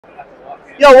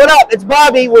Yo, what up? It's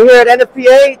Bobby. We're here at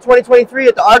Nfpa 2023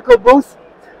 at the Argco booth.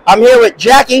 I'm here with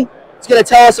Jackie. He's going to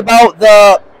tell us about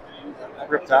the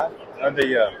Riptide,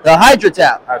 the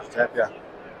Hydra-Tap. Hydra-Tap, yeah.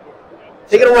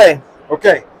 Take it away.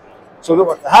 Okay, so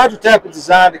the Hydra-Tap is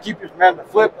designed to keep you from having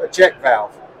to flip a check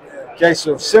valve. Okay,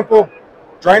 so simple,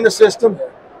 drain the system,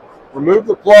 remove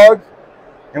the plug,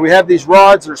 and we have these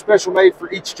rods that are special made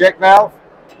for each check valve.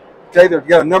 Okay, they've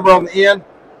got a number on the end.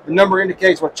 The number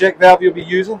indicates what check valve you'll be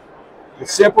using.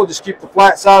 It's simple, just keep the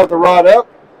flat side of the rod up.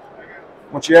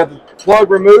 Once you have the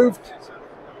plug removed,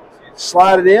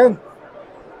 slide it in.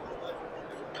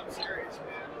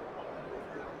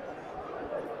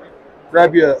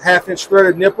 Grab you a 1/2-inch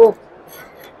threaded nipple,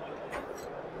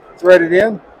 thread it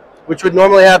in. Which would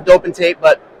normally have DOPEandTAPE,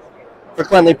 but for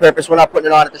cleanly purpose, we're not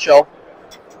putting it on at the show.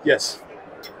 Yes.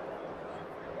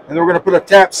 And then we're going to put a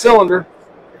tap cylinder.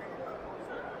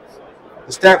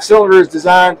 This tap cylinder is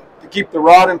designed to keep the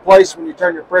rod in place when you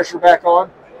turn your pressure back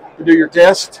on to do your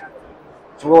test.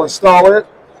 So we'll install it.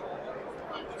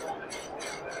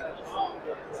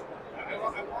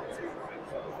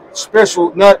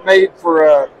 Special nut made for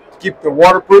to keep the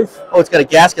waterproof. Oh, it's got a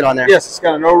gasket on there. Yes, it's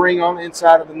got an O-ring on the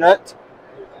inside of the nut.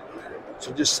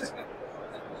 So just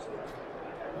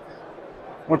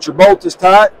once your bolt is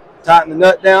tight, tighten the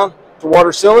nut down to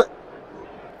water seal it.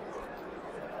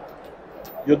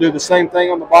 You'll do the same thing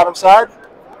on the bottom side.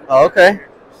 Oh, okay.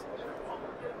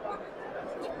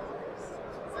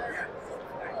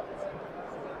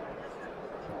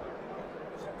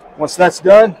 Once that's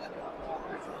done,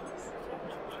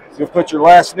 you'll put your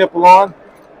last nipple on.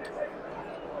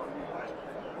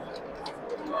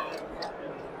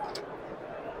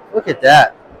 Look at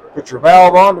that. Put your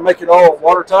valve on to make it all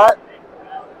watertight.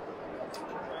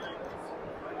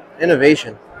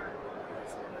 Innovation.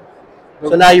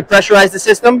 So now you pressurize the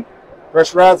system?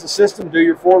 Pressurize the system, do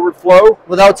your forward flow.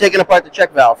 Without taking apart the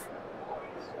check valve.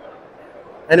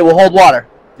 And it will hold water.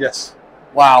 Yes.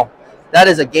 Wow. That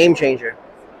is a game changer.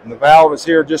 And the valve is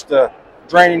here just to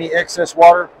drain any excess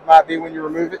water. Might be when you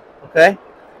remove it. Okay.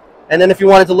 And then if you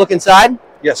wanted to look inside?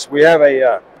 Yes, we have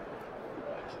a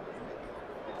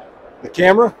the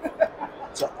camera.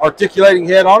 It's an articulating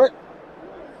head on it.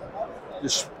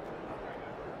 Just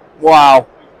wow.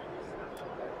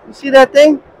 You see that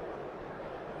thing?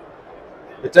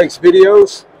 It takes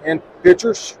videos and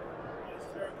pictures.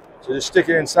 So just stick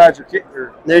it inside your kit.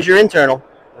 There's your internal.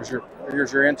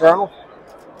 Here's your internal.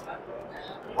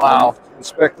 Wow.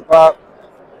 Inspect the pipe.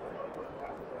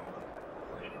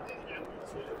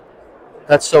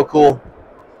 That's so cool.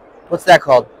 What's that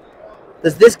called?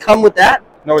 Does this come with that?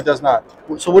 No, it does not.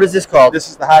 So what is this called? This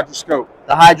is the Hydra-Scope.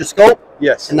 The Hydra-Scope?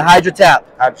 Yes. And the Hydra-Tap.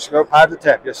 Hydra-Scope,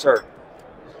 Hydra-Tap, yes sir.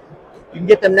 You can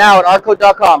get them now at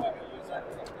argco.com.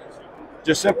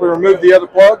 Just simply remove the other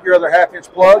plug, your other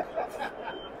 1/2-inch plug.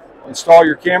 Install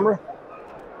your camera.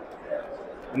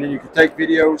 And then you can take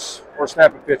videos or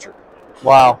snap a picture.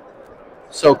 Wow.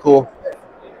 So cool.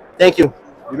 Thank you.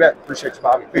 You bet. Appreciate you,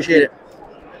 Bobby. Appreciate it.